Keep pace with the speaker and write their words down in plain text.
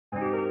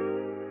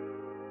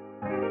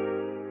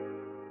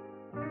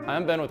Hi,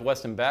 I'm Ben with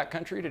Weston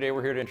Backcountry. Today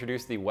we're here to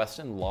introduce the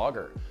Weston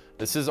Logger.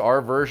 This is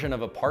our version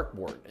of a park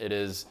board. It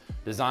is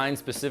designed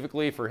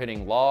specifically for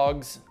hitting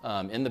logs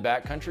in the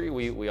backcountry.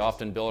 We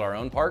often build our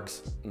own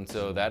parks, and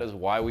so that is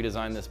why we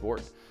designed this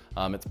board.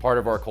 It's part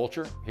of our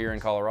culture here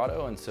in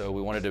Colorado, and so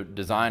we wanted to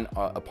design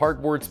a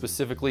park board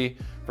specifically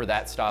for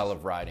that style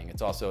of riding.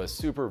 It's also a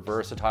super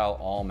versatile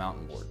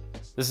all-mountain board.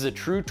 This is a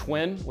true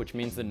twin, which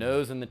means the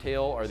nose and the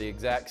tail are the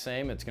exact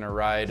same. It's gonna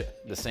ride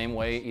the same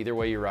way, either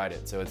way you ride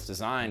it. So it's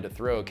designed to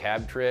throw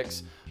cab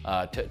tricks,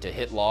 to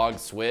hit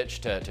logs,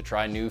 switch, to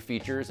try new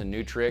features and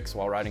new tricks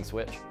while riding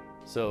switch.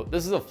 So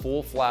this is a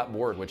full flat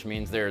board, which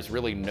means there's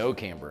really no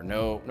camber,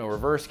 no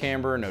reverse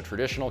camber, no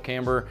traditional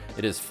camber.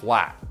 It is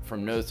flat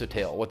from nose to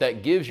tail. What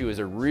that gives you is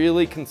a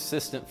really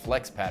consistent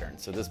flex pattern.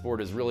 So this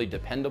board is really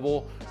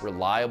dependable,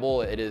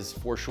 reliable. It is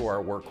for sure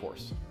our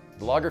workhorse.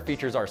 The Logger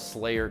features our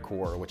Slayer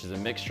core, which is a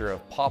mixture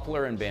of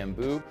poplar and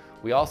bamboo.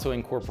 We also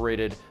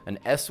incorporated an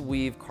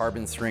S-weave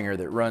carbon stringer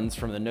that runs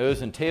from the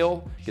nose and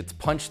tail, gets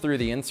punched through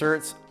the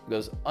inserts,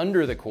 goes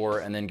under the core,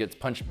 and then gets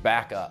punched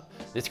back up.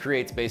 This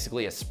creates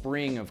basically a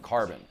spring of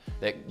carbon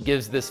that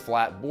gives this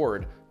flat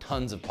board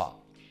tons of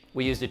pop.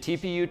 We used a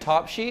TPU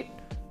top sheet,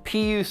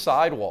 PU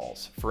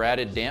Sidewalls for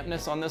added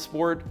dampness on this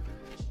board,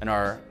 and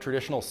our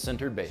traditional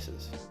sintered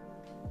bases.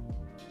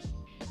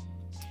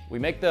 We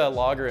make the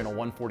Logger in a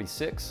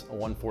 146, a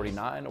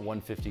 149, a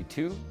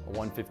 152, a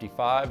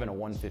 155, and a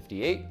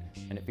 158,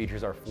 and it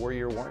features our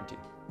 4-year warranty.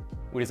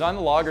 We designed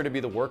the Logger to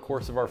be the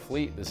workhorse of our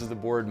fleet. This is the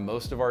board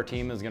most of our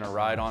team is gonna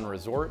ride on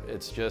resort.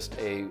 It's just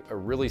a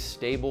really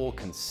stable,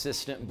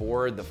 consistent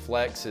board. The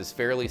flex is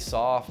fairly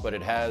soft, but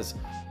it has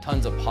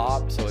tons of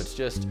pop, so it's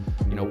just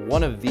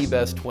one of the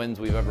best twins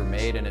we've ever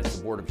made, and it's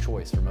the board of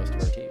choice for most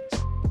of our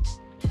teams.